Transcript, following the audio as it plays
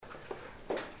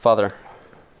Father,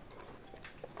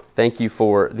 thank you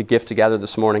for the gift to gather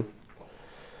this morning.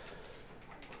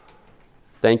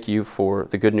 Thank you for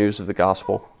the good news of the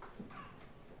gospel.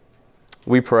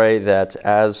 We pray that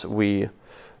as we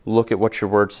look at what your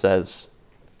word says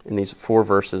in these 4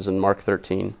 verses in Mark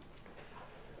 13,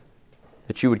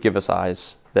 that you would give us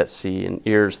eyes that see and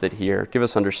ears that hear. Give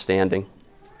us understanding.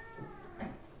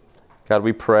 God,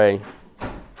 we pray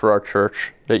for our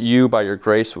church, that you, by your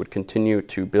grace, would continue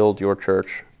to build your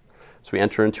church. As we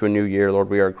enter into a new year, Lord,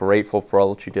 we are grateful for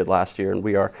all that you did last year, and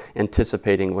we are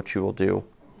anticipating what you will do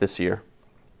this year.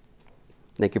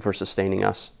 Thank you for sustaining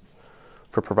us,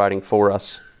 for providing for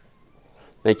us.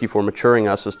 Thank you for maturing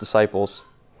us as disciples,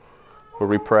 where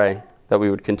we pray that we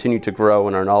would continue to grow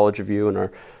in our knowledge of you and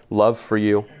our love for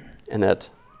you, and that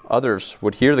others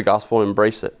would hear the gospel and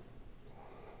embrace it.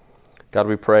 God,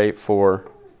 we pray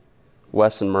for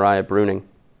Wes and Mariah Bruning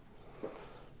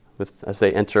as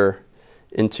they enter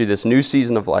into this new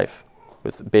season of life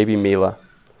with baby Mila.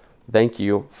 Thank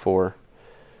you for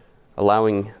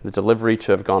allowing the delivery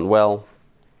to have gone well,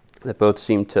 that both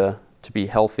seem to be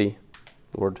healthy.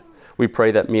 Lord, we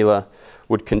pray that Mila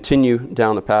would continue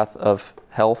down the path of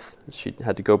health. She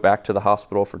had to go back to the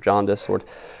hospital for jaundice. Lord,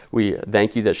 we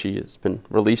thank you that she has been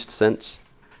released since.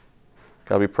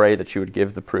 God, we pray that you would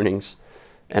give the prunings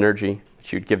energy,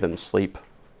 that you would give them sleep.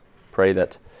 Pray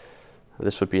that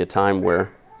this would be a time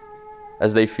where,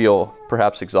 as they feel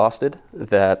perhaps exhausted,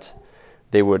 that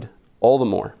they would all the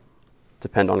more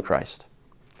depend on Christ.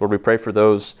 Lord, we pray for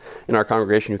those in our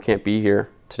congregation who can't be here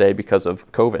today because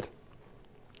of COVID.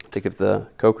 Think of the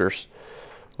Cokers.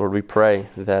 Lord, we pray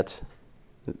that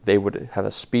they would have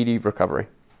a speedy recovery,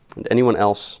 and anyone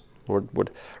else, Lord,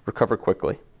 would recover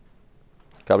quickly.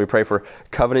 God, we pray for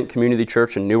Covenant Community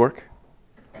Church in Newark,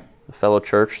 a fellow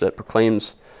church that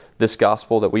proclaims this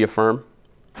gospel that we affirm.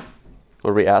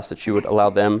 Lord, we ask that you would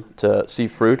allow them to see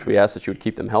fruit. We ask that you would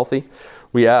keep them healthy.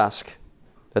 We ask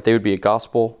that they would be a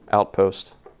gospel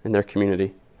outpost in their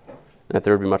community, and that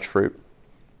there would be much fruit.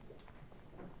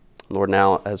 Lord,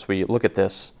 now as we look at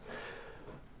this,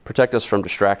 protect us from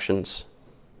distractions.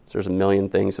 There's a million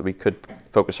things that we could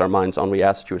focus our minds on. We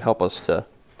ask that you would help us to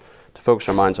focus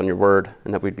our minds on your word,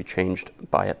 and that we'd be changed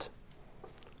by it.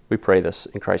 We pray this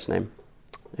in Christ's name.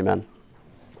 Amen.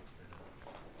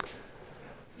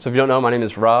 So if you don't know, my name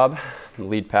is Rob. I'm the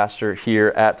lead pastor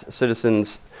here at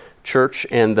Citizens Church,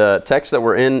 and the text that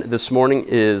we're in this morning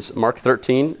is Mark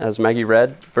 13, as Maggie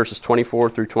read, verses 24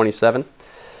 through 27.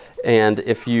 And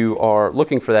if you are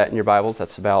looking for that in your Bibles,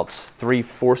 that's about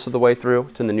 3/4 of the way through.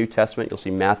 It's in the New Testament. You'll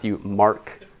see Matthew,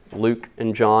 Mark, Luke,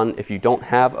 and John. If you don't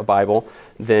have a Bible,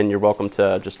 then you're welcome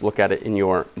to just look at it in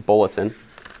your bulletin.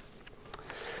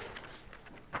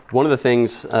 One of the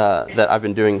things that I've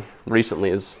been doing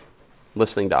recently is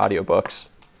listening to audiobooks,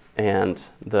 and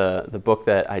the book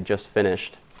that I just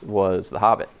finished was The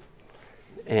Hobbit.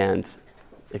 And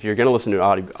if you're going to listen to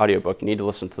an audiobook, you need to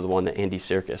listen to the one that Andy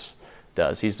Serkis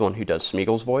does. He's the one who does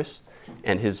Smeagol's voice,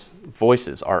 and his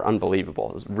voices are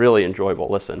unbelievable. It's really enjoyable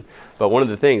listen. But one of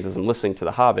the things as I'm listening to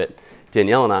The Hobbit,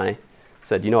 Danielle and I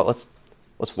said, you know what,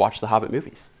 let's watch the Hobbit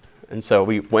movies. And so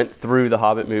we went through the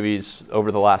Hobbit movies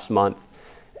over the last month,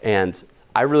 and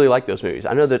I really like those movies.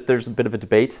 I know that there's a bit of a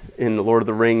debate in the Lord of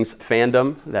the Rings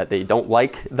fandom that they don't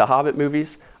like the Hobbit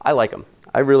movies. I like them.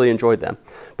 I really enjoyed them.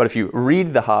 But if you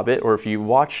read The Hobbit or if you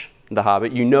watch The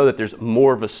Hobbit, you know that there's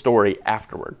more of a story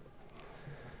afterward.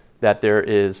 That there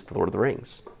is the Lord of the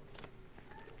Rings.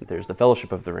 There's the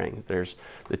Fellowship of the Ring. There's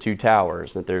the Two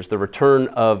Towers. That there's the Return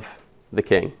of the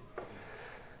King.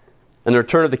 And the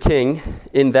Return of the King,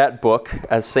 in that book,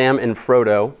 as Sam and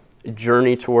Frodo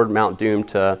journey toward Mount Doom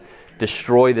to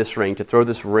destroy this ring, to throw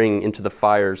this ring into the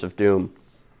fires of doom,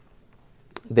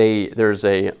 there's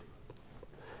a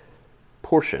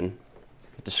portion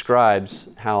that describes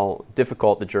how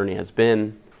difficult the journey has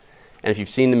been. And if you've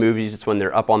seen the movies, it's when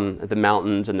they're up on the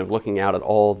mountains and they're looking out at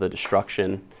all the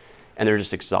destruction, and they're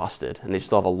just exhausted, and they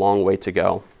still have a long way to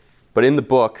go. But in the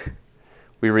book,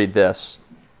 we read this.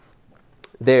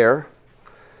 There,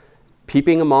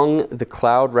 peeping among the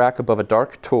cloud rack above a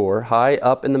dark tor, high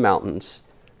up in the mountains,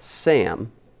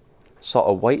 Sam saw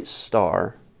a white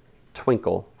star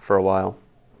twinkle for a while.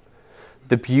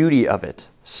 The beauty of it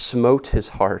smote his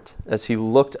heart as he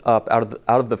looked up out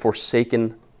of the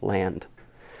forsaken land,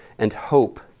 and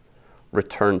hope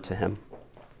returned to him.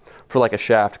 For like a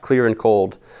shaft, clear and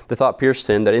cold, the thought pierced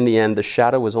him that in the end the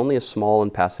shadow was only a small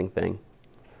and passing thing.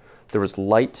 There was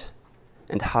light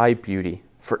and high beauty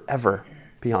forever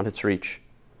beyond its reach.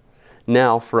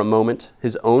 Now, for a moment,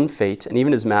 his own fate and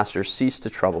even his master's ceased to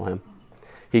trouble him.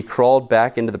 He crawled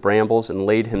back into the brambles and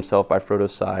laid himself by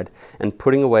Frodo's side, and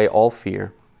putting away all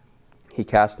fear, he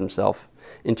cast himself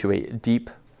into a deep,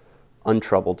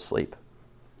 untroubled sleep.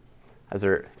 As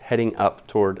they're heading up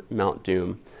toward Mount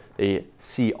Doom, they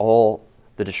see all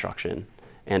the destruction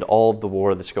and all of the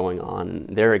war that's going on.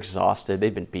 They're exhausted.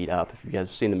 They've been beat up. If you guys have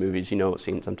seen the movies, you know what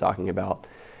scenes I'm talking about.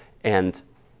 And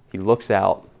he looks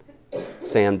out,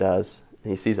 Sam does,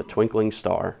 and he sees a twinkling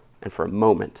star. And for a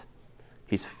moment,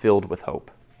 he's filled with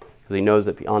hope, because he knows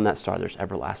that beyond that star, there's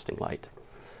everlasting light.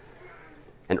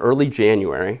 And early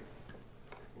January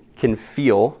can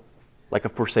feel like a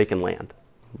forsaken land.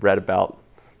 Read about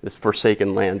this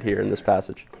forsaken land here in this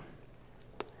passage.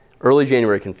 Early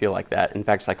January can feel like that. In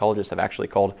fact, psychologists have actually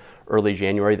called early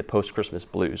January the post-Christmas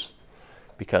blues,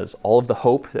 because all of the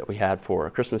hope that we had for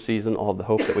a Christmas season, all of the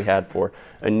hope that we had for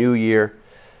a new year,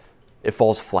 it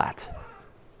falls flat.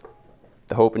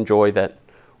 The hope and joy that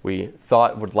we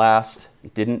thought would last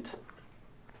didn't.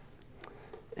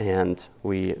 And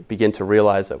we begin to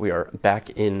realize that we are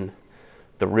back in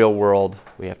the real world.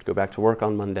 We have to go back to work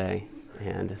on Monday,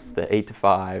 and it's the 8 to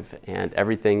 5, and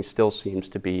everything still seems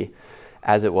to be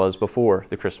as it was before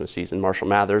the Christmas season. Marshall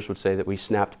Mathers would say that we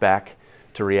snapped back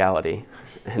to reality.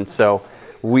 And so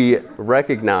we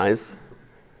recognize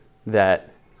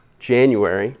that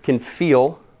January can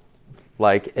feel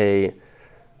like a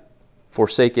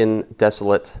forsaken,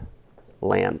 desolate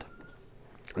land.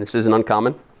 And this isn't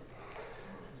uncommon,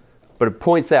 but it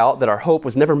points out that our hope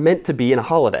was never meant to be in a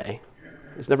holiday.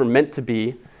 It was never meant to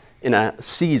be in a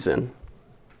season.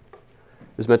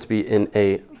 It was meant to be in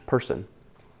a person.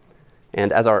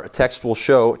 And as our text will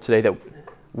show today, that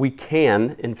we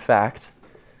can, in fact,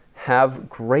 have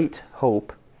great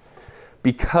hope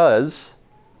because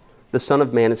the Son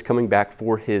of Man is coming back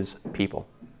for his people.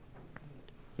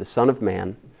 The Son of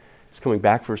Man is coming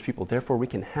back for his people. Therefore, we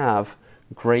can have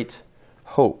great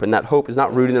hope. And that hope is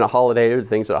not rooted in a holiday or the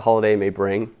things that a holiday may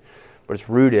bring, but it's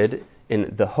rooted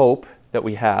in the hope that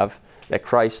we have that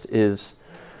Christ is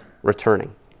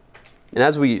returning. And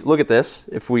as we look at this,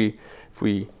 if we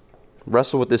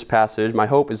wrestle with this passage, my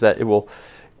hope is that it will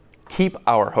keep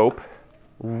our hope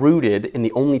rooted in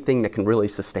the only thing that can really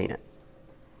sustain it.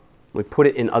 We put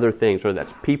it in other things, whether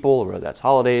that's people, or whether that's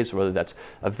holidays, or whether that's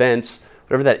events,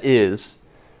 whatever that is,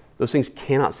 those things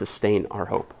cannot sustain our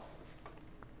hope.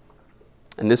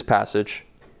 In this passage,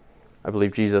 I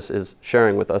believe Jesus is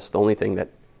sharing with us the only thing that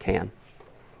can,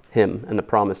 him and the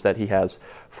promise that he has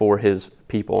for his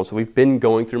people. And so we've been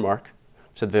going through Mark.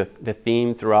 So the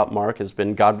theme throughout Mark has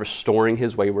been God restoring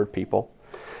his wayward people.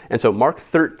 And so Mark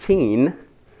 13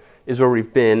 is where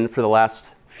we've been for the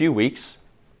last few weeks.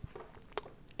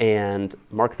 And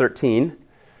Mark 13,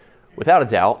 without a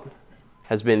doubt,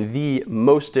 has been the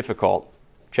most difficult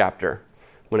chapter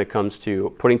when it comes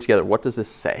to putting together what does this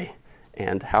say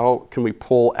and how can we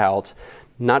pull out,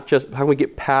 not just how can we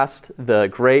get past the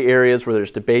gray areas where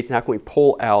there's debate, and how can we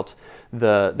pull out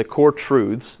the core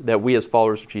truths that we as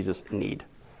followers of Jesus need.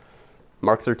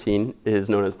 Mark 13 is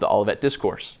known as the Olivet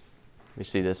Discourse. We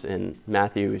see this in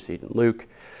Matthew, we see it in Luke.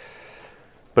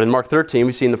 But in Mark 13,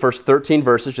 we see in the first 13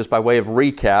 verses, just by way of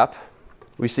recap,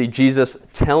 we see Jesus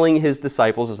telling his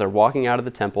disciples as they're walking out of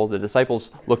the temple, the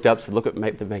disciples looked up and said, look at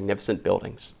the magnificent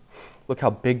buildings. Look how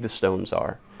big the stones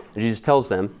are. And Jesus tells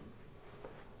them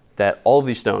that all of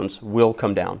these stones will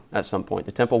come down at some point.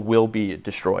 The temple will be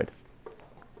destroyed.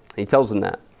 He tells them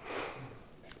that.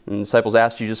 And the disciples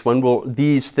asked Jesus, when will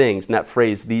these things, and that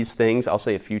phrase, these things, I'll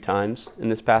say a few times in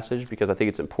this passage because I think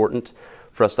it's important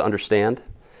for us to understand.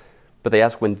 But they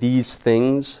ask when these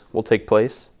things will take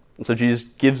place. And so Jesus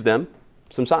gives them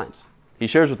some signs. He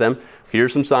shares with them,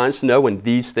 here's some signs to know when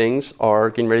these things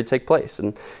are getting ready to take place.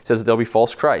 And he says that there'll be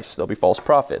false Christs, there'll be false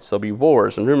prophets, there'll be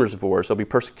wars and rumors of wars, there'll be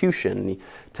persecution. And he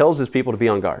tells his people to be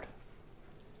on guard.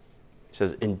 He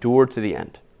says, endure to the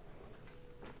end.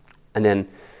 And then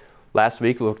last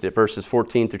week we looked at verses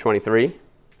 14 through 23,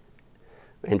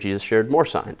 and Jesus shared more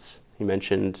signs. He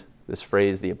mentioned this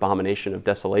phrase, the abomination of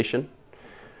desolation.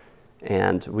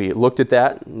 And we looked at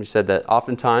that, and we said that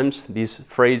oftentimes these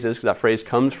phrases, because that phrase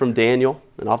comes from Daniel,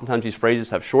 and oftentimes these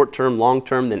phrases have short-term,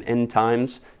 long-term, and end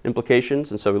times implications.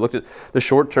 And so we looked at the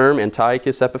short-term,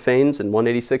 Antiochus Epiphanes in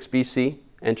 186 BC,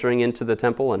 entering into the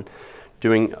temple and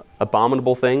doing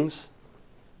abominable things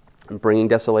and bringing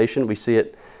desolation. We see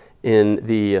it in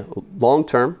the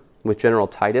long-term with General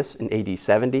Titus in AD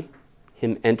 70,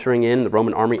 him entering in, the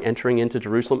Roman army entering into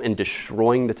Jerusalem and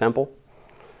destroying the temple.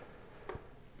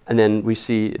 And then we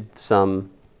see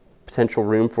some potential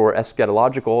room for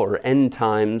eschatological or end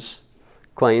times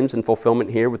claims and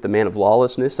fulfillment here with the man of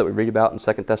lawlessness that we read about in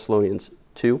 2 Thessalonians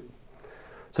 2.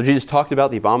 So Jesus talked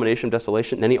about the abomination of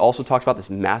desolation, and then he also talked about this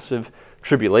massive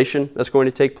tribulation that's going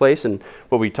to take place. And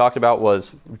what we talked about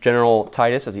was General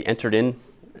Titus, as he entered in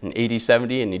AD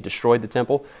 70 and he destroyed the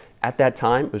temple. At that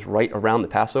time, it was right around the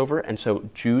Passover, and so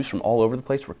Jews from all over the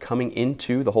place were coming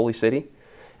into the holy city,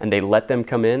 and they let them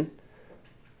come in,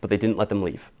 but they didn't let them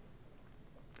leave.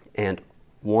 And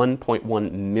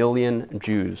 1.1 million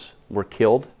Jews were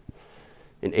killed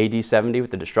in AD 70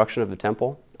 with the destruction of the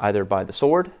temple, either by the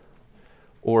sword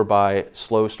or by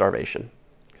slow starvation,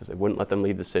 because they wouldn't let them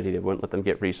leave the city, they wouldn't let them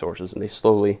get resources, and they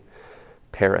slowly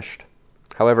perished.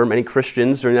 However, many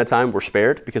Christians during that time were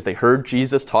spared because they heard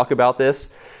Jesus talk about this,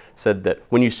 said that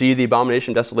when you see the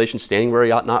abomination of desolation standing where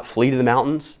he ought not, flee to the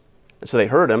mountains. And so they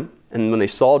heard him, and when they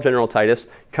saw General Titus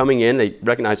coming in, they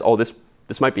recognized, oh, this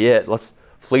might be it, let's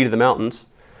flee to the mountains.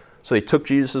 So they took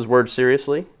Jesus' words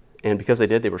seriously, and because they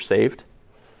did, they were saved.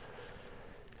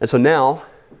 And so now,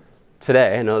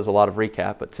 today, I know there's a lot of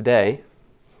recap, but today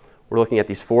we're looking at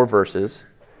these 4 verses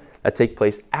that take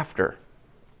place after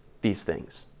these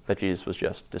things that Jesus was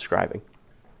just describing.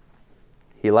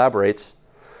 He elaborates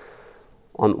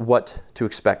on what to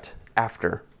expect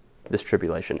after this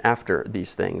tribulation, after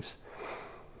these things.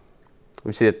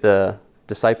 We see that the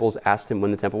disciples asked him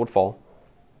when the temple would fall,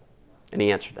 and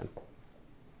he answered them.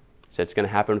 He said it's going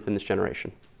to happen within this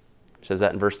generation. He says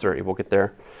that in verse 30. We'll get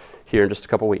there here in just a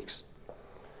couple weeks.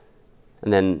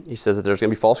 And then he says that there's going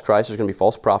to be false Christs, there's going to be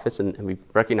false prophets, and we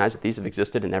recognize that these have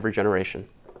existed in every generation.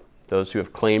 Those who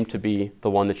have claimed to be the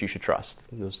one that you should trust,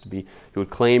 those who would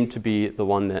claim to be the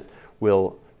one that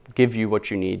will give you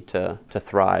what you need to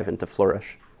thrive and to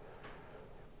flourish.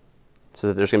 It says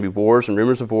that there's going to be wars and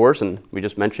rumors of wars, and we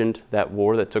just mentioned that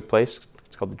war that took place.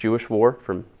 It's called the Jewish War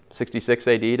from 66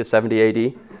 AD to 70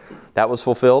 AD. That was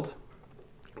fulfilled.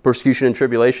 Persecution and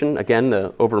tribulation, again,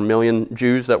 the over 1 million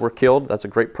Jews that were killed. That's a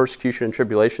great persecution and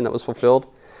tribulation that was fulfilled.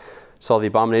 Saw the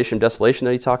abomination of desolation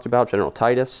that he talked about, General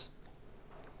Titus.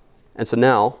 And so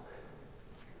now,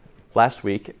 last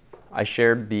week, I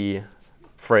shared the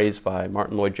phrase by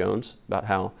Martin Lloyd-Jones about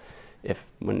how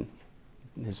when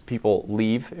his people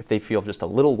leave, if they feel just a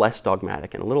little less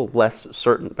dogmatic and a little less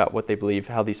certain about what they believe,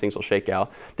 how these things will shake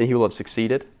out, then he will have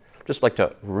succeeded. Just like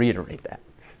to reiterate that,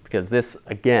 because this,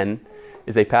 again,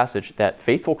 is a passage that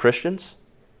faithful Christians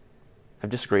have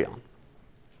disagreed on.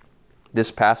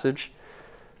 This passage,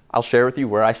 I'll share with you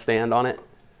where I stand on it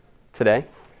today,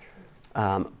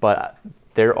 but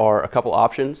there are a couple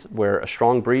options where a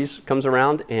strong breeze comes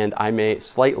around and I may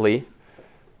slightly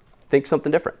think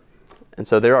something different. And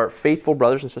so there are faithful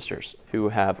brothers and sisters who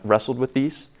have wrestled with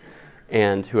these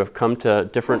and who have come to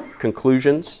different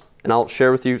conclusions, and I'll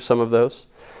share with you some of those.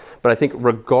 But I think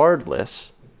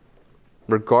regardless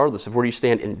of where you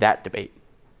stand in that debate,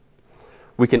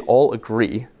 we can all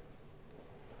agree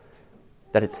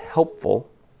that it's helpful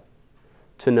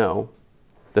to know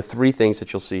the 3 things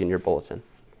that you'll see in your bulletin: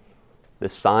 the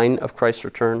sign of Christ's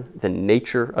return, the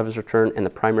nature of his return, and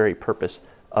the primary purpose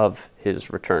of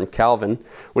his return. Calvin,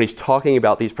 when he's talking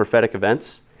about these prophetic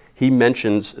events, he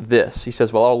mentions this. He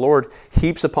says, "Well, our Lord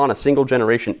heaps upon a single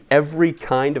generation every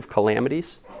kind of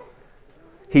calamities.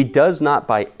 He does not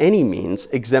by any means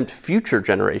exempt future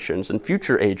generations and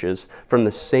future ages from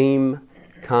the same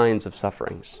kinds of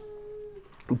sufferings,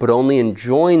 but only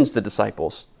enjoins the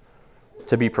disciples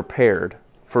to be prepared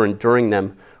for enduring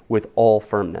them with all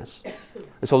firmness."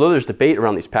 And so although there's debate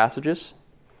around these passages,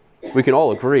 we can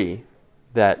all agree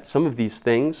that some of these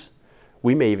things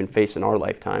we may even face in our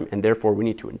lifetime, and therefore we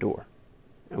need to endure,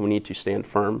 and we need to stand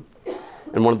firm.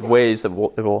 And one of the ways that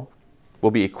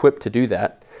we'll be equipped to do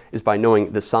that is by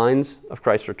knowing the signs of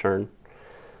Christ's return,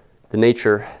 the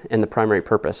nature, and the primary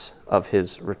purpose of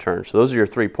his return. So those are your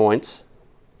 3 points,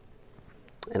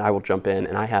 and I will jump in,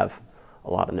 and I have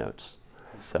a lot of notes.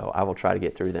 So I will try to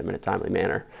get through them in a timely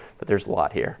manner, but there's a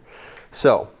lot here.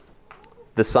 So,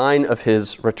 the sign of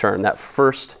his return, that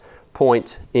first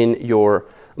point in your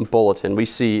bulletin, we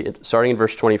see, starting in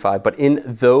verse 25, but in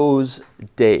those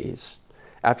days,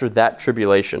 after that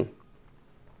tribulation,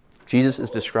 Jesus is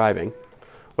describing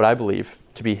what I believe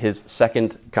to be his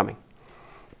second coming.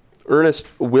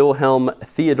 Ernest Wilhelm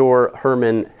Theodor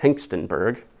Hermann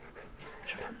Hengstenberg,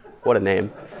 what a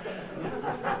name.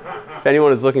 If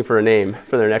anyone is looking for a name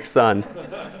for their next son,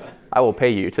 I will pay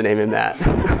you to name him that.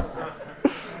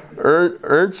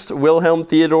 Ernst Wilhelm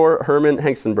Theodor Hermann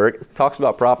Hengstenberg talks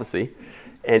about prophecy,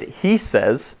 and he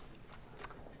says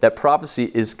that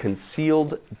prophecy is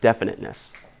concealed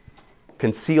definiteness.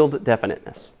 Concealed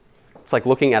definiteness. It's like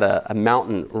looking at a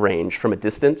mountain range from a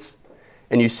distance,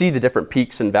 and you see the different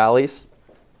peaks and valleys.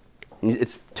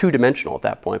 It's two-dimensional at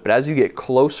that point, but as you get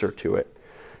closer to it,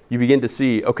 you begin to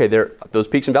see, okay, those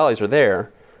peaks and valleys are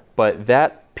there, but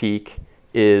that peak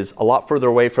is a lot further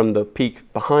away from the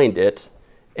peak behind it,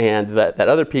 and that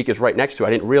other peak is right next to it. I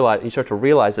didn't realize. You start to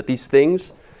realize that these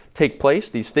things take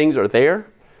place, these things are there,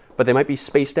 but they might be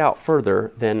spaced out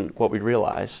further than what we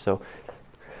realize. So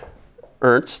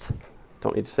Ernst,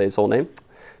 don't need to say his whole name,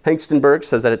 Hengstenberg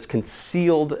says that it's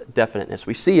concealed definiteness.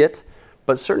 We see it,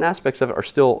 but certain aspects of it are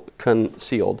still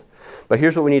concealed. But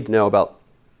here's what we need to know about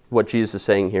what Jesus is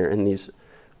saying here in these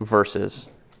verses.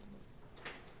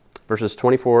 Verses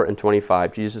 24 and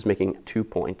 25, Jesus is making 2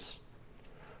 points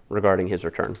regarding his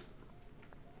return.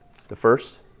 The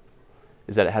first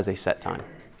is that it has a set time.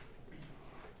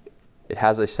 It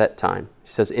has a set time. He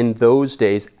says, in those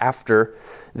days after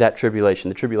that tribulation.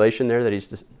 The tribulation there that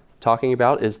he's talking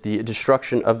about is the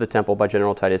destruction of the temple by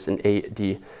General Titus in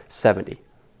AD 70.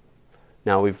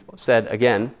 Now, we've said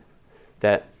again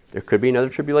that there could be another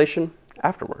tribulation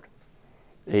afterward.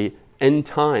 A end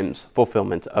times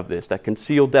fulfillment of this, that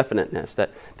concealed definiteness,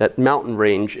 that mountain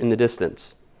range in the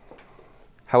distance.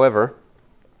 However,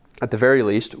 at the very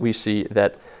least, we see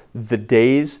that the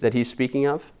days that he's speaking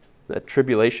of, that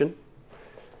tribulation,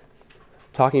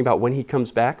 talking about when he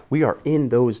comes back, we are in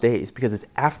those days because it's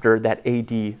after that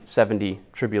AD 70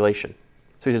 tribulation.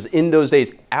 So he says, in those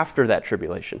days after that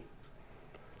tribulation.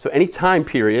 So any time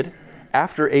period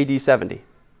after AD 70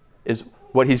 is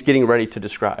what he's getting ready to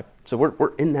describe. So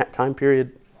we're in that time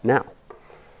period now.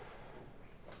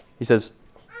 He says,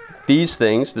 these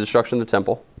things, the destruction of the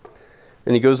temple,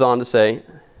 and he goes on to say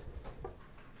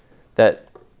that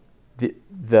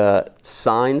the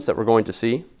signs that we're going to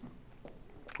see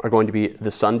are going to be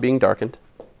the sun being darkened,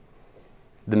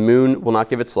 the moon will not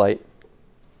give its light,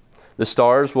 the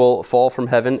stars will fall from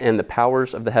heaven, and the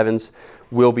powers of the heavens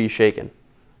will be shaken.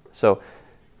 So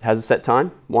it has a set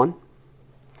time, one.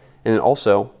 And then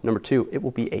also, number two, it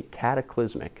will be a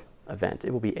cataclysmic event.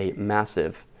 It will be a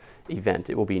massive event.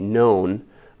 It will be known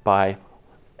by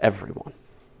everyone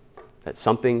that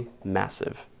something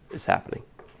massive is happening.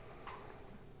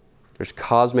 There's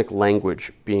cosmic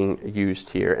language being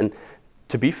used here. And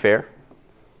to be fair,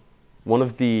 one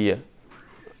of the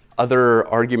other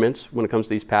arguments when it comes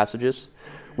to these passages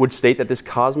would state that this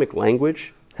cosmic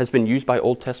language has been used by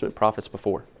Old Testament prophets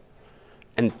before.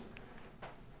 And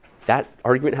that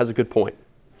argument has a good point.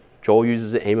 Joel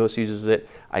uses it, Amos uses it,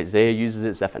 Isaiah uses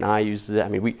it, Zephaniah uses it. I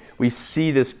mean, we see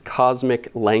this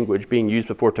cosmic language being used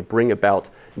before to bring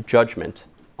about judgment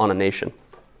on a nation.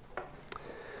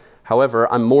 However,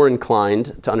 I'm more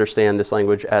inclined to understand this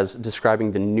language as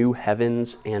describing the new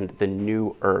heavens and the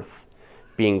new earth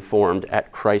being formed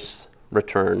at Christ's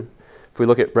return. If we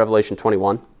look at Revelation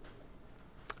 21,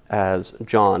 as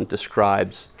John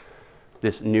describes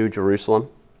this new Jerusalem,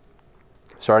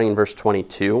 starting in verse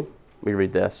 22, we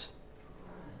read this.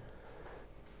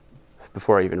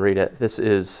 Before I even read it, this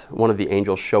is one of the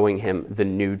angels showing him the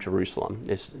new Jerusalem.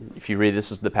 If you read,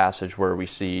 this is the passage where we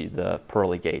see the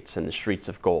pearly gates and the streets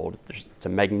of gold. It's a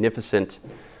magnificent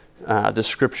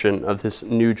description of this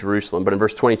new Jerusalem. But in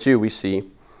verse 22, we see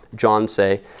John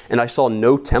say, "And I saw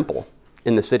no temple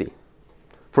in the city,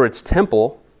 for its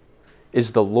temple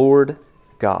is the Lord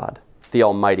God, the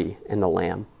Almighty, and the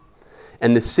Lamb.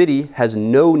 And the city has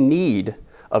no need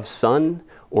of sun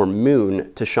or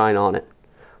moon to shine on it,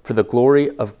 for the glory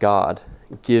of God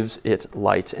gives it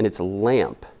light, and its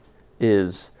lamp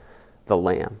is the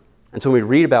Lamb." And so when we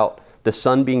read about the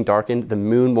sun being darkened, the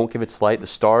moon won't give its light, the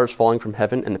stars falling from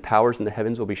heaven, and the powers in the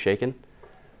heavens will be shaken,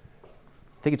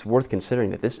 I think it's worth considering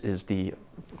that this is the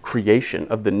creation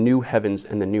of the new heavens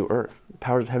and the new earth. The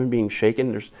powers of heaven being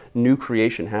shaken, there's new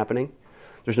creation happening.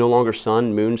 There's no longer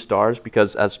sun, moon, stars,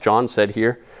 because as John said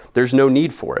here, there's no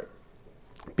need for it,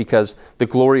 because the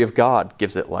glory of God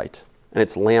gives it light, and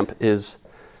its lamp is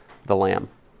the Lamb.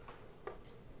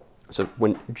 So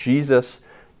when Jesus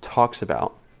talks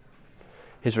about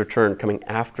his return coming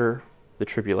after the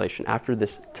tribulation, after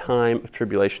this time of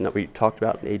tribulation that we talked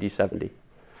about in AD 70,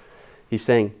 he's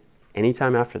saying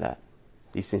anytime after that,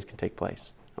 these things can take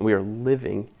place. And we are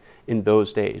living in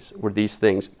those days where these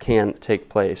things can take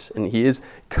place. And he is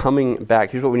coming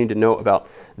back. Here's what we need to know about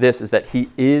this, is that he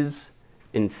is,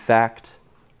 in fact,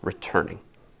 returning.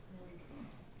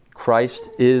 Christ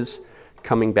is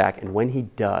coming back. And when he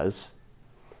does,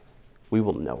 we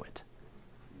will know it.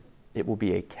 It will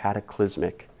be a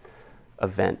cataclysmic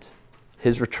event.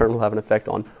 His return will have an effect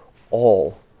on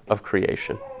all of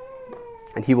creation.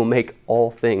 And he will make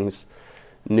all things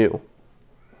new.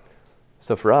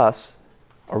 So for us,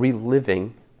 are we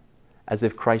living as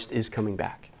if Christ is coming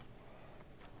back?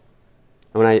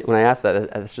 And when I ask that,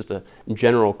 it's just a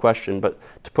general question, but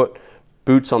to put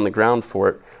boots on the ground for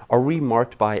it, are we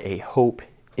marked by a hope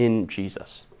in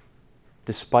Jesus,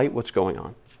 despite what's going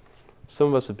on? Some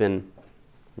of us have been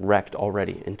wrecked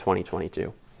already in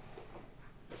 2022.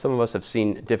 Some of us have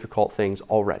seen difficult things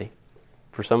already.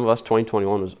 For some of us,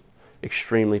 2021 was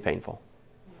extremely painful.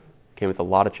 Came with a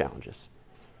lot of challenges.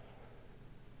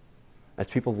 As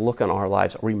people look on our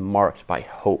lives, are we marked by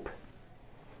hope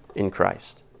in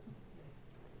Christ?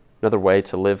 Another way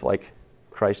to live like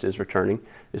Christ is returning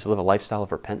is to live a lifestyle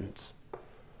of repentance.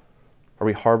 Are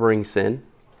we harboring sin,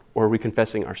 or are we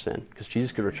confessing our sin? Because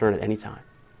Jesus could return at any time.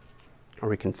 Are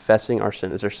we confessing our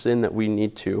sin? Is there sin that we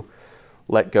need to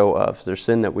let go of? Is there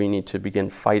sin that we need to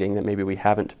begin fighting that maybe we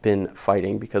haven't been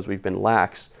fighting because we've been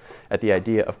lax at the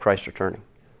idea of Christ returning?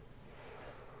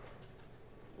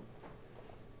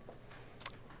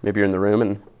 Maybe you're in the room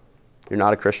and you're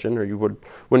not a Christian, or you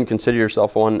wouldn't consider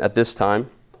yourself one at this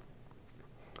time.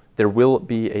 There will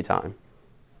be a time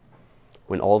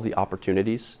when all the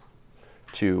opportunities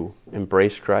to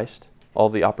embrace Christ, all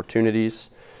the opportunities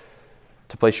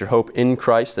to place your hope in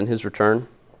Christ and his return,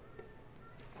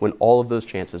 when all of those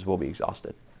chances will be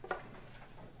exhausted.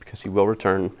 Because he will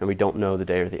return, and we don't know the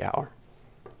day or the hour.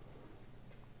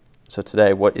 So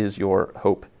today, what is your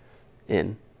hope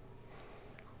in?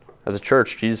 As a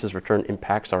church, Jesus' return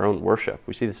impacts our own worship.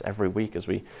 We see this every week as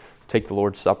we take the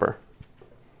Lord's Supper.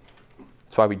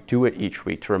 That's why we do it each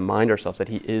week, to remind ourselves that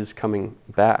he is coming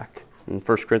back. In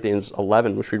 1 Corinthians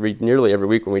 11, which we read nearly every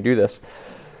week when we do this,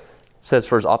 it says,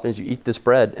 "For as often as you eat this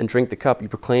bread and drink the cup, you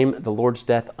proclaim the Lord's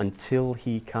death until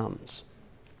he comes."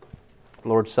 The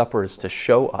Lord's Supper is to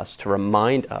show us, to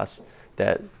remind us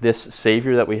that this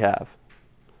Savior that we have,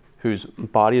 whose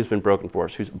body has been broken for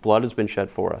us, whose blood has been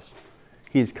shed for us,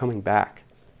 he is coming back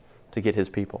to get his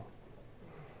people.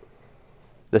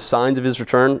 The signs of his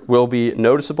return will be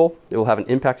noticeable. It will have an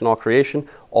impact on all creation.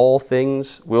 All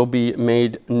things will be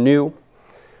made new.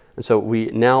 And so we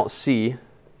now see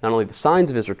not only the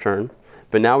signs of his return,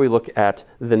 but now we look at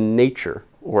the nature,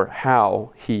 or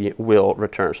how he will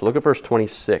return. So look at verse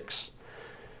 26,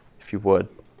 if you would.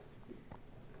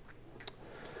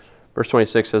 Verse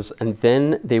 26 says, "And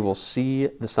then they will see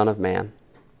the Son of Man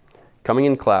coming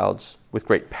in clouds with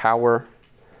great power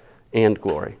and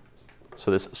glory." So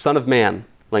this Son of Man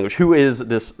language, who is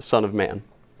this Son of Man?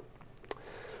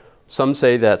 Some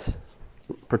say that,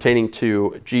 pertaining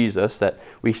to Jesus, that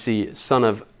we see Son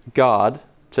of God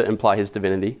to imply his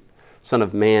divinity, Son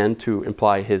of Man to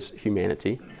imply his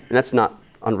humanity. And that's not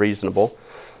unreasonable.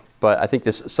 But I think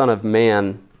this Son of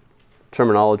Man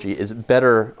terminology is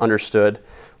better understood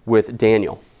with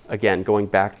Daniel. Again, going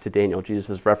back to Daniel, Jesus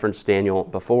has referenced Daniel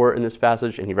before in this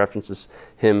passage, and he references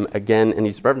him again, and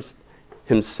he's referenced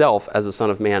himself as the Son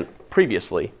of Man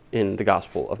previously in the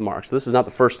Gospel of Mark. So this is not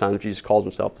the first time that Jesus calls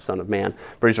himself the Son of Man,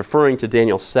 but he's referring to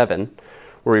Daniel 7,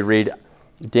 where we read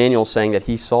Daniel saying that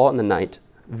he saw in the night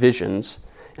visions,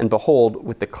 and behold,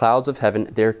 with the clouds of heaven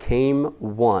there came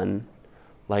one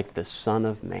like the Son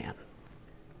of Man.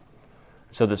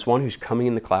 So this one who's coming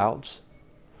in the clouds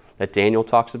that Daniel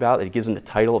talks about, that he gives him the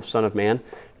title of Son of Man,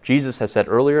 Jesus has said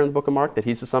earlier in the book of Mark that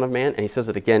he's the Son of Man, and he says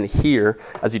it again here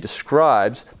as he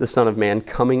describes the Son of Man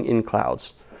coming in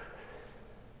clouds.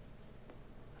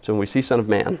 So when we see Son of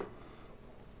Man,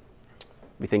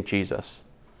 we think Jesus.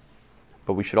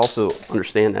 But we should also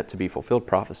understand that to be fulfilled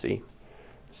prophecy,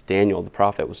 as Daniel the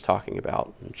prophet was talking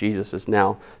about. And Jesus is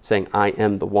now saying, I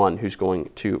am the one who's going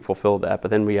to fulfill that. But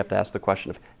then we have to ask the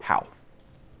question of how.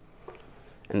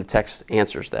 And the text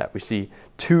answers that. We see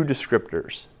two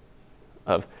descriptors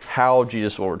of how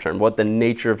Jesus will return, what the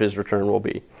nature of his return will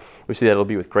be. We see that it'll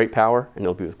be with great power and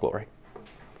it'll be with glory.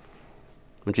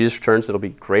 When Jesus returns, it'll be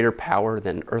greater power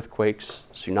than earthquakes,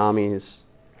 tsunamis,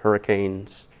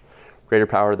 hurricanes, greater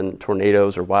power than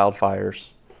tornadoes or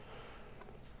wildfires.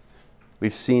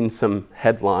 We've seen some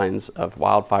headlines of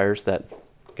wildfires that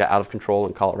got out of control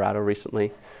in Colorado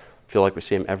recently. I feel like we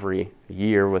see them every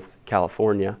year with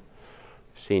California.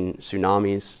 We've seen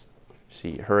tsunamis, we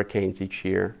see hurricanes each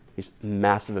year. These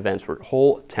massive events where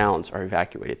whole towns are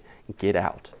evacuated. Get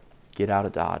out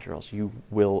of Dodge, or else you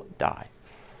will die.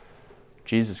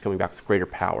 Jesus is coming back with greater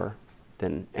power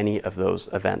than any of those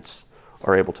events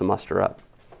are able to muster up.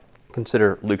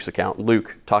 Consider Luke's account.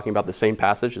 Luke, talking about the same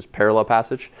passage, this parallel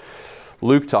passage.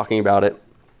 Luke talking about it,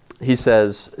 he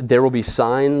says, there will be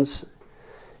signs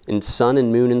in sun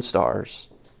and moon and stars,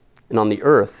 and on the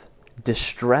earth,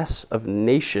 distress of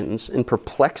nations in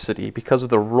perplexity because of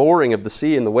the roaring of the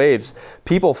sea and the waves,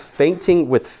 people fainting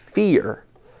with fear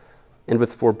and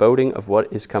with foreboding of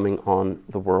what is coming on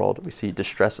the world. We see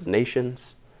distress of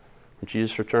nations when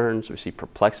Jesus returns. We see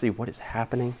perplexity, what is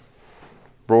happening?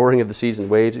 Roaring of the seas and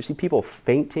waves. We see people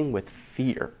fainting with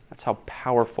fear. That's how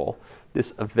powerful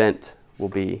this event will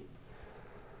be.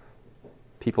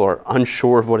 People are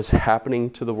unsure of what is happening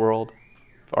to the world.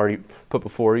 I've already put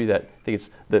before you that I think it's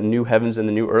the new heavens and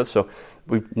the new earth. So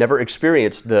we've never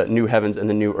experienced the new heavens and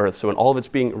the new earth. So when all of it's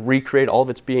being recreated, all of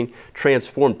it's being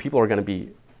transformed, people are going to be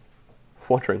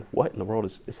wondering what in the world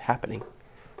is happening.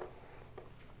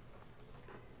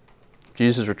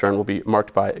 Jesus' return will be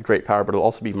marked by great power, but it'll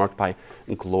also be marked by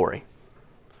glory.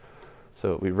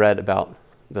 So we read about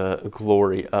the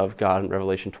glory of God in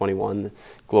Revelation 21.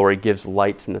 Glory gives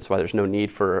light, and that's why there's no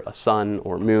need for a sun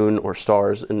or moon or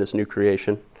stars in this new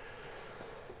creation.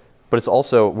 But it's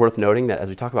also worth noting that as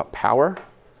we talk about power,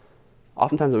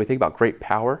 oftentimes when we think about great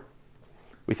power,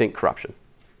 we think corruption.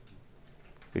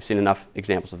 We've seen enough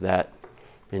examples of that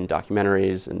in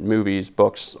documentaries and movies,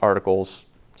 books, articles,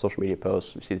 social media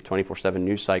posts. We see the 24/7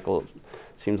 news cycle. It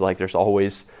seems like there's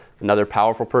always another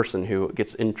powerful person who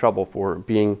gets in trouble for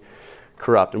being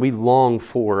corrupt. And we long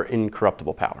for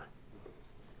incorruptible power.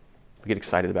 We get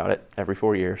excited about it every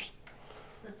 4 years.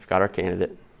 We've got our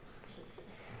candidate.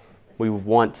 We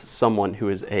want someone who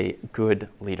is a good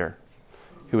leader,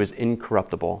 who is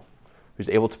incorruptible, who's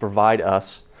able to provide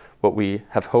us what we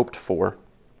have hoped for.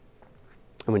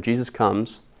 And when Jesus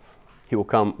comes, he will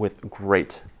come with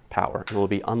great power. It will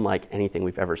be unlike anything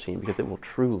we've ever seen because it will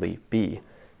truly be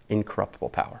incorruptible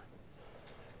power.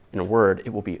 In a word,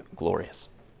 it will be glorious.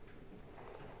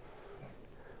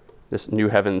 This new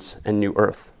heavens and new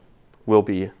earth will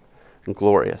be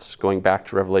glorious. Going back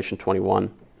to Revelation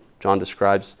 21, John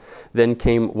describes, "Then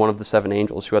came one of the 7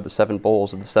 angels who had the 7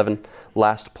 bowls of the 7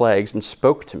 last plagues and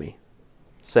spoke to me,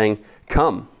 saying,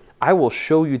 'Come, I will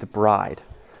show you the bride,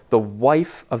 the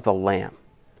wife of the Lamb.'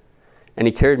 And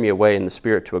he carried me away in the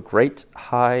Spirit to a great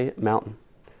high mountain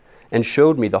and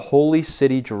showed me the holy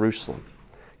city Jerusalem,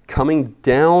 coming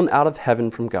down out of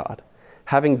heaven from God,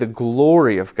 having the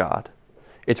glory of God,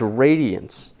 its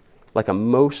radiance like a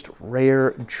most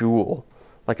rare jewel,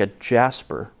 like a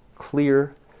jasper,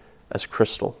 clear as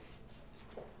crystal."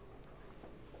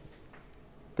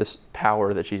 This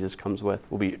power that Jesus comes with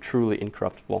will be truly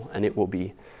incorruptible, and it will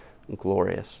be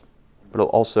glorious. But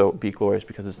it'll also be glorious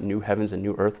because this new heavens and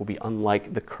new earth will be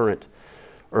unlike the current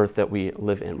earth that we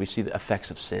live in. We see the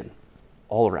effects of sin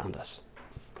all around us.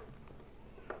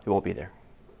 It won't be there.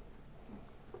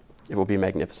 It will be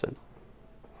magnificent.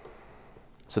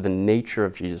 So the nature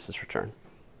of Jesus' return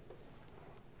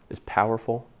is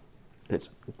powerful and it's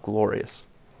glorious.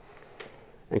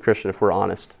 And Christian, if we're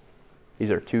honest,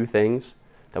 these are 2 things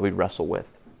that we wrestle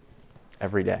with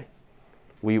every day.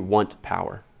 We want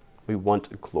power. We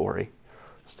want glory.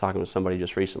 I was talking with somebody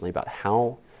just recently about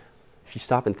how, if you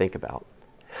stop and think about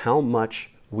how much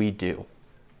we do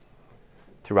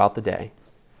throughout the day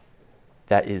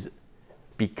that is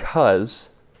because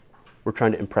we're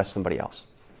trying to impress somebody else.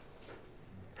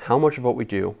 How much of what we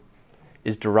do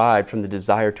is derived from the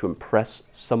desire to impress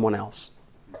someone else?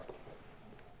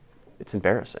 It's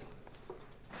embarrassing.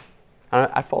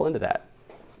 I fall into that.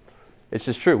 It's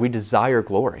just true. We desire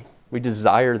glory. We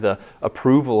desire the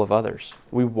approval of others.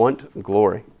 We want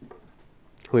glory.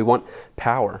 We want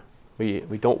power. We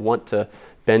don't want to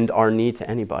bend our knee to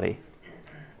anybody.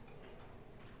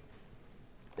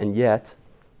 And yet,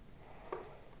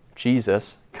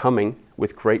 Jesus, coming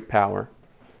with great power,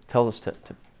 tells us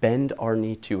to bend our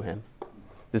knee to him,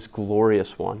 this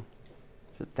glorious one.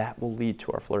 That will lead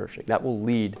to our flourishing. That will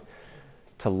lead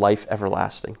to life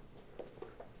everlasting.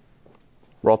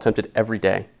 We're all tempted every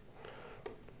day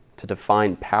to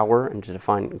define power and to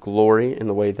define glory in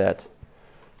the way that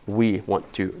we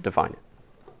want to define it,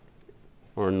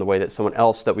 or in the way that someone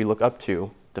else that we look up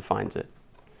to defines it.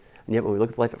 And yet when we look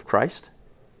at the life of Christ,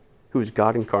 who is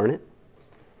God incarnate,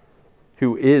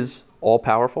 who is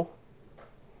all-powerful,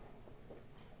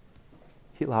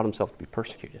 he allowed himself to be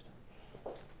persecuted.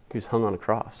 He was hung on a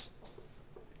cross.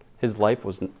 His life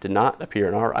did not appear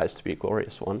in our eyes to be a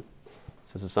glorious one,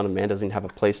 since the Son of Man doesn't even have a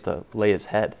place to lay his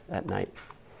head at night.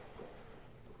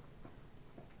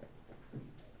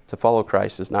 To follow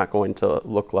Christ is not going to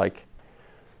look like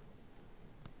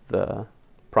the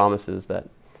promises that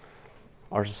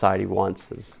our society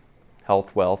wants as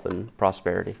health, wealth, and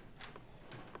prosperity.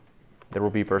 There will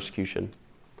be persecution.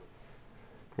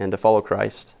 And to follow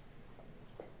Christ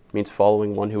means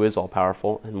following one who is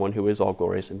all-powerful and one who is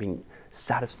all-glorious and being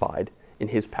satisfied in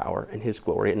his power and his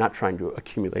glory and not trying to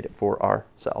accumulate it for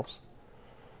ourselves.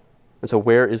 And so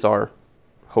where is our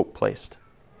hope placed?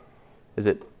 Is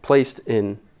it placed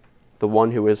in the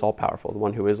one who is all-powerful, the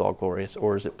one who is all-glorious,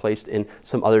 or is it placed in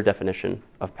some other definition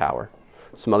of power,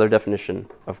 some other definition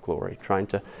of glory, trying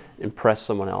to impress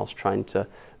someone else, trying to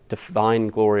define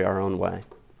glory our own way?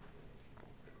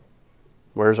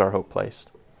 Where is our hope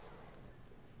placed?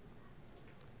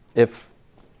 If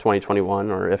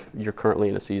 2021, or if you're currently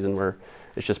in a season where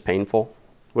it's just painful,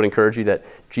 I would encourage you that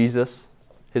Jesus,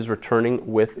 his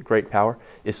returning with great power,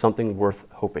 is something worth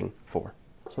hoping for,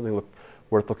 something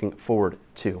worth looking forward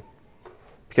to.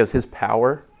 Because his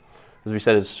power, as we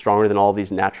said, is stronger than all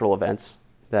these natural events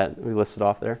that we listed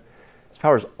off there. His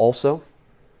power is also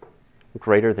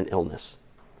greater than illness,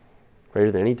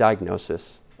 greater than any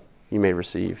diagnosis you may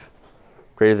receive,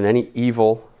 greater than any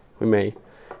evil we may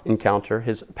encounter.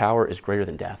 His power is greater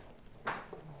than death.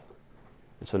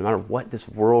 And so no matter what this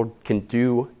world can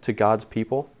do to God's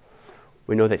people,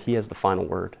 we know that he has the final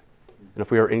word. And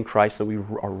if we are in Christ, then we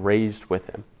are raised with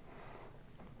him.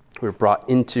 We're brought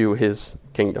into his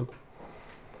kingdom.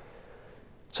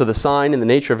 So the sign and the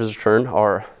nature of his return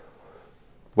are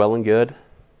well and good,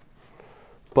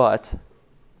 but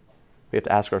we have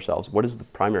to ask ourselves, what is the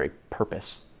primary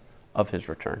purpose of his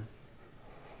return?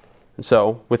 And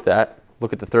so with that,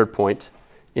 look at the third point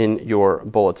in your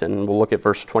bulletin. We'll look at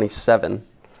verse 27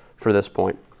 for this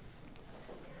point.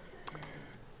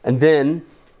 And then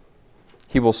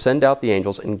he will send out the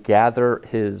angels and gather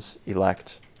his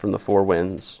elect from the four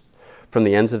winds, from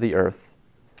the ends of the earth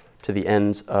to the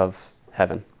ends of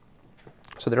heaven.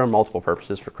 So there are multiple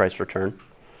purposes for Christ's return.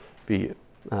 Be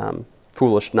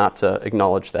foolish not to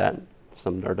acknowledge that.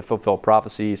 Some are to fulfill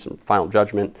prophecy, some final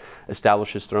judgment,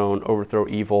 establish his throne, overthrow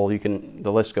evil.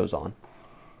 The list goes on.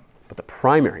 But the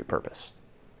primary purpose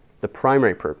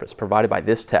provided by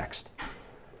this text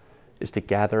is to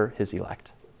gather his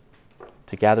elect,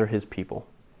 to gather his people.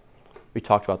 We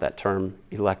talked about that term,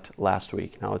 elect, last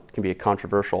week. Now, it can be a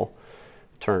controversial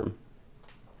term.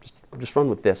 Just run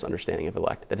with this understanding of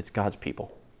elect, that it's God's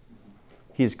people.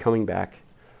 He is coming back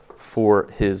for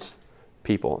his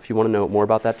people. If you want to know more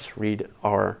about that, just read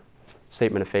our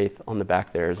statement of faith on the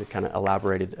back there, as it kind of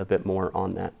elaborated a bit more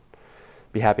on that.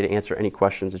 Be happy to answer any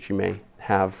questions that you may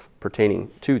have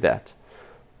pertaining to that.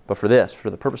 But for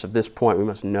the purpose of this point, we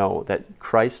must know that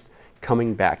Christ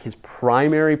coming back, his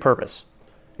primary purpose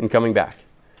in coming back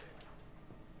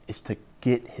is to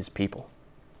get his people.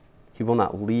 He will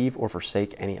not leave or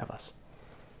forsake any of us.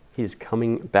 He is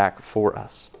coming back for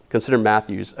us. Consider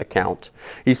Matthew's account.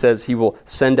 He says he will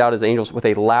send out his angels with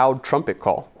a loud trumpet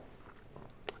call,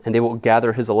 and they will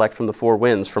gather his elect from the four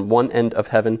winds, from one end of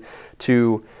heaven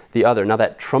to the other. Now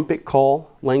that trumpet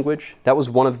call language, that was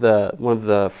one of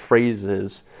the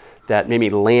phrases that made me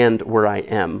land where I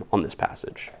am on this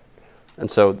passage. And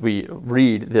so we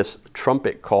read this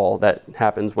trumpet call that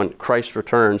happens when Christ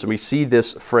returns, and we see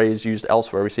this phrase used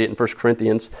elsewhere. We see it in 1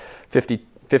 Corinthians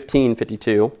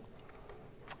 15:52,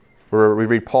 where we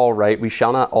read Paul write, "We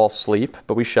shall not all sleep,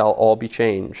 but we shall all be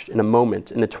changed in a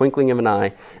moment, in the twinkling of an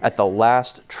eye, at the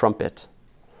last trumpet.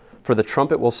 For the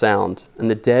trumpet will sound, and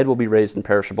the dead will be raised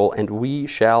imperishable, and we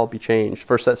shall be changed."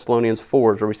 1 Thessalonians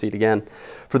 4 is where we see it again.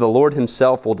 "For the Lord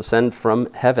himself will descend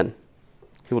from heaven."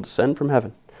 He will descend from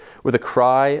heaven with a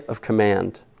cry of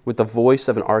command, with the voice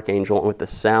of an archangel, and with the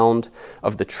sound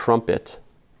of the trumpet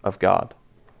of God.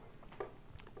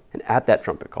 And at that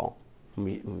trumpet call,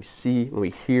 when we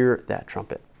hear that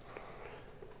trumpet,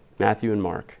 Matthew and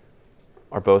Mark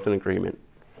are both in agreement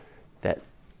that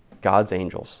God's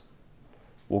angels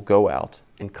will go out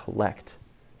and collect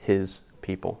his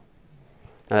people.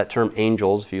 Now that term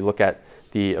angels, if you look at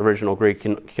the original Greek,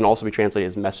 can also be translated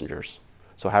as messengers.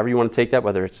 So however you want to take that,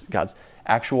 whether it's God's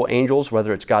actual angels,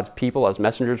 whether it's God's people as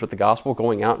messengers with the gospel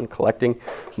going out and collecting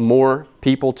more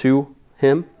people to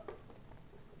him,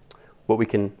 what we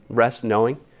can rest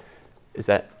knowing is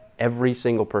that every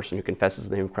single person who confesses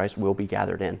the name of Christ will be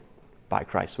gathered in by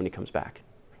Christ when he comes back.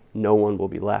 No one will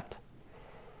be left.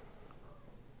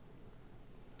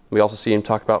 We also see him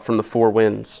talk about from the four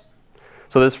winds.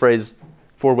 So this phrase,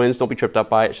 four winds, don't be tripped up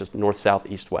by it. It's just north, south,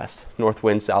 east, west. North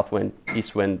wind, south wind,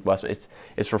 east wind, west wind.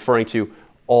 It's referring to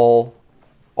all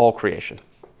creation.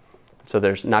 So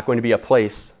there's not going to be a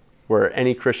place where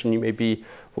any Christian, you may be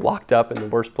locked up in the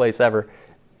worst place ever.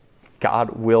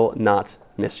 God will not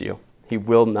miss you. He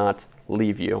will not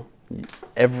leave you.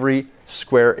 Every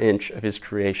square inch of his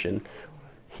creation,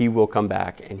 he will come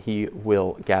back and he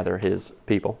will gather his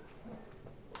people.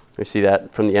 We see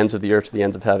that from the ends of the earth to the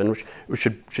ends of heaven, which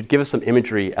should give us some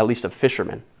imagery, at least of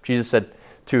fishermen. Jesus said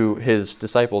to his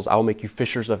disciples, "I will make you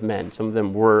fishers of men." Some of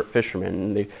them were fishermen,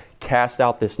 and they cast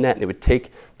out this net, and they would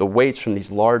take the weights from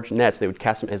these large nets, they would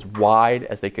cast them as wide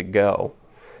as they could go.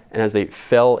 And as they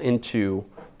fell into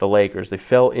the lake, or as they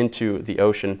fell into the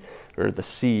ocean or the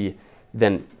sea,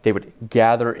 then they would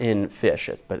gather in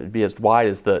fish, but it'd be as wide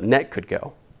as the net could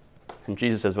go. And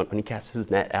Jesus says when he casts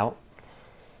his net out,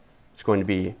 it's going to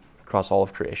be across all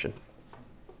of creation,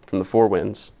 from the four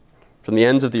winds from the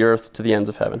ends of the earth to the ends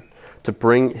of heaven, to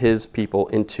bring his people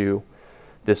into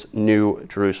this new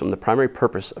Jerusalem. The primary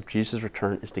purpose of Jesus'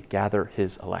 return is to gather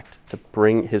his elect, to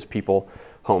bring his people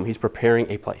home. He's preparing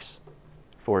a place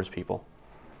for his people.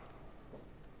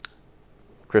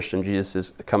 Christian, Jesus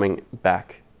is coming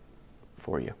back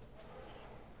for you.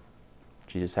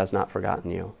 Jesus has not forgotten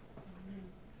you.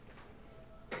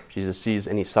 Jesus sees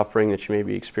any suffering that you may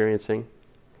be experiencing,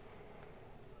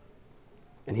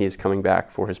 and he is coming back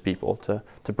for his people to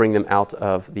bring them out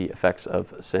of the effects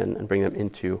of sin and bring them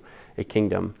into a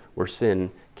kingdom where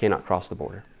sin cannot cross the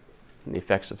border and the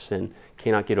effects of sin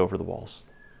cannot get over the walls.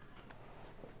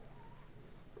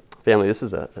 Family, this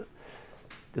is a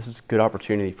good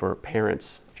opportunity for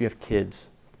parents, if you have kids,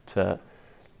 to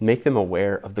make them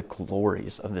aware of the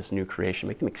glories of this new creation.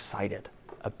 Make them excited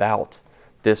about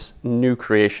this new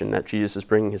creation that Jesus is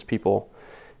bringing his people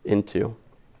into.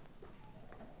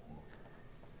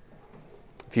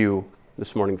 If you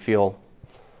this morning feel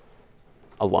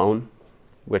alone,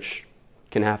 which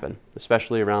can happen,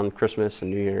 especially around Christmas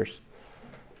and New Year's,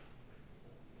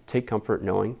 take comfort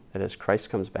knowing that as Christ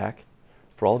comes back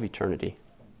for all of eternity,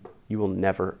 you will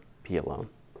never be alone.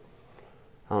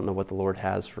 I don't know what the Lord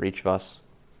has for each of us.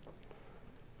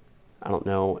 I don't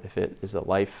know if it is a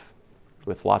life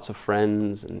with lots of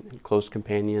friends and close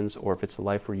companions, or if it's a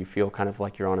life where you feel kind of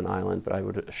like you're on an island. But I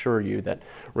would assure you that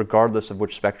regardless of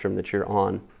which spectrum that you're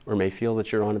on, or may feel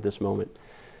that you're on at this moment,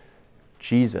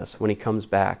 Jesus, when he comes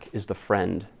back, is the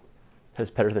friend that is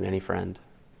better than any friend.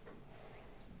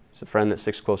 It's a friend that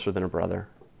sticks closer than a brother.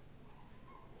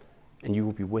 And you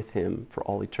will be with him for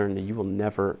all eternity. You will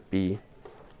never be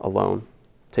alone.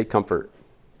 Take comfort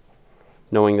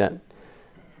knowing that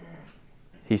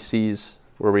he sees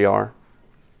where we are,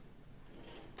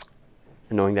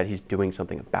 and knowing that he's doing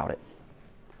something about it.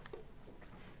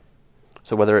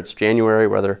 So whether it's January,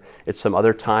 whether it's some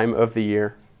other time of the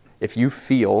year, if you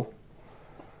feel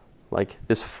like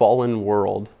this fallen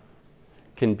world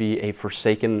can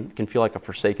feel like a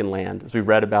forsaken land, as we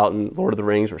read about in Lord of the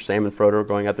Rings, where Sam and Frodo are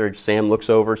going out there, Sam looks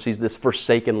over, sees this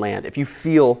forsaken land. If you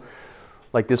feel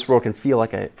like this world can feel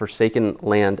like a forsaken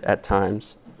land at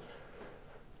times,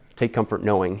 take comfort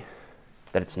knowing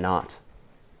that it's not.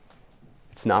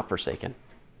 It's not forsaken.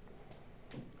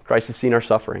 Christ has seen our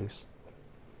sufferings.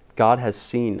 God has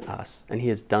seen us, and he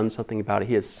has done something about it.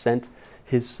 He has sent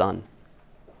his Son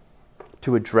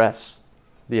to address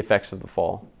the effects of the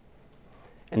fall.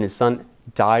 And his Son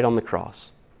died on the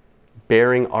cross,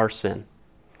 bearing our sin.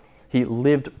 He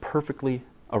lived perfectly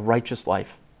a righteous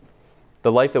life,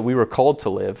 the life that we were called to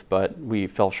live, but we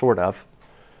fell short of.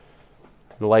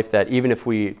 The life that even if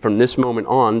we, from this moment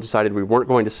on, decided we weren't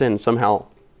going to sin, somehow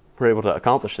we're able to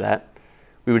accomplish that,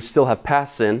 we would still have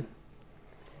passed sin.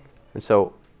 And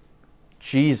so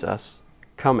Jesus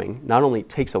coming not only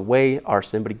takes away our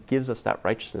sin, but he gives us that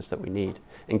righteousness that we need.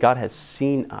 And God has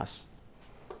seen us,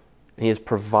 and he has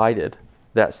provided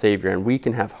that Savior. And we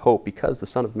can have hope because the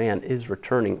Son of Man is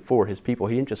returning for his people.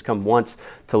 He didn't just come once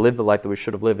to live the life that we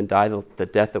should have lived and die the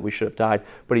death that we should have died,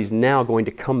 but he's now going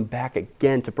to come back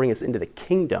again to bring us into the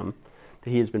kingdom that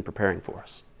he has been preparing for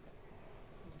us.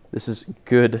 This is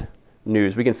good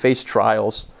news. We can face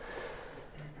trials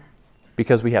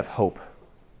because we have hope.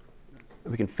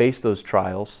 We can face those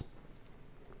trials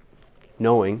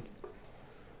knowing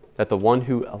that the one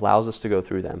who allows us to go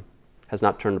through them has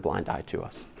not turned a blind eye to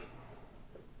us.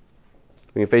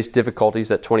 We can face difficulties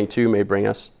that 2022 may bring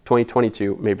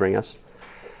us,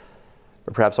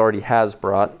 or perhaps already has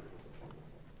brought,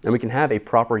 and we can have a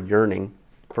proper yearning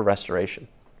for restoration.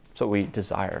 That's what we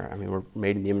desire. I mean, we're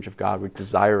made in the image of God. We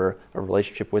desire a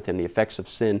relationship with him. The effects of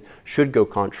sin should go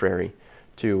contrary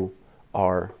to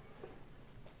our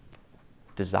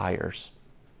desires.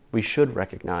 We should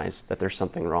recognize that there's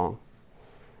something wrong.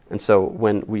 And so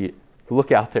when we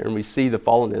look out there and we see the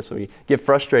fallenness and we get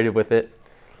frustrated with it,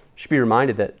 we should be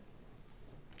reminded that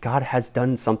God has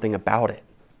done something about it.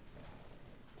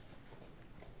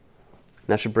 And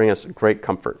that should bring us great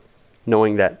comfort,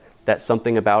 knowing that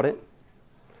something about it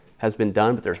has been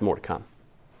done, but there's more to come.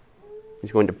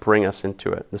 He's going to bring us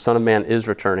into it. The Son of Man is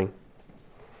returning.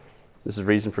 This is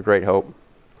reason for great hope.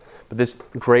 But this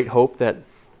great hope that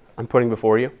I'm putting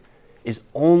before you is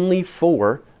only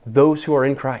for those who are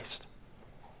in Christ.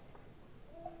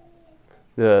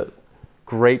 The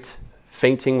great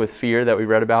fainting with fear that we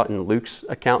read about in Luke's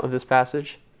account of this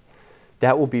passage,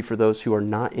 that will be for those who are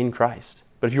not in Christ.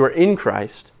 But if you are in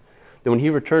Christ, then when he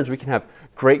returns, we can have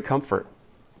great comfort.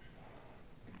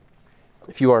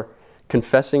 If you are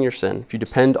confessing your sin, if you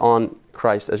depend on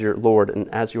Christ as your Lord and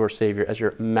as your Savior, as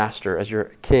your Master, as your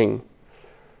King,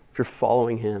 if you're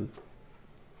following him,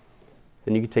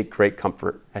 then you can take great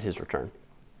comfort at his return.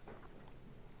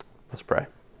 Let's pray.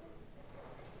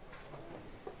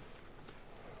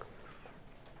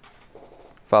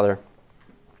 Father,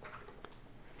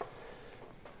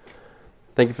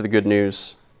 thank you for the good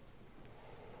news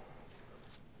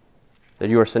that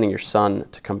you are sending your Son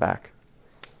to come back.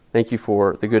 Thank you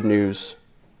for the good news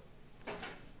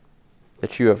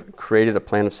that you have created a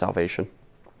plan of salvation.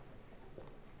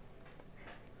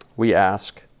 We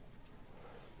ask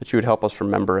that you would help us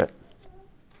remember it.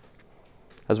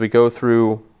 As we go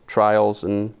through trials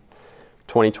in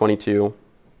 2022,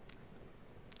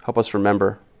 help us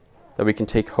remember that we can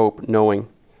take hope knowing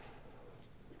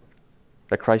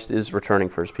that Christ is returning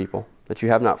for his people, that you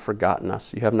have not forgotten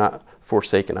us, you have not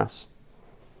forsaken us.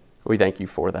 We thank you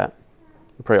for that.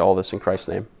 We pray all this in Christ's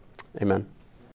name. Amen.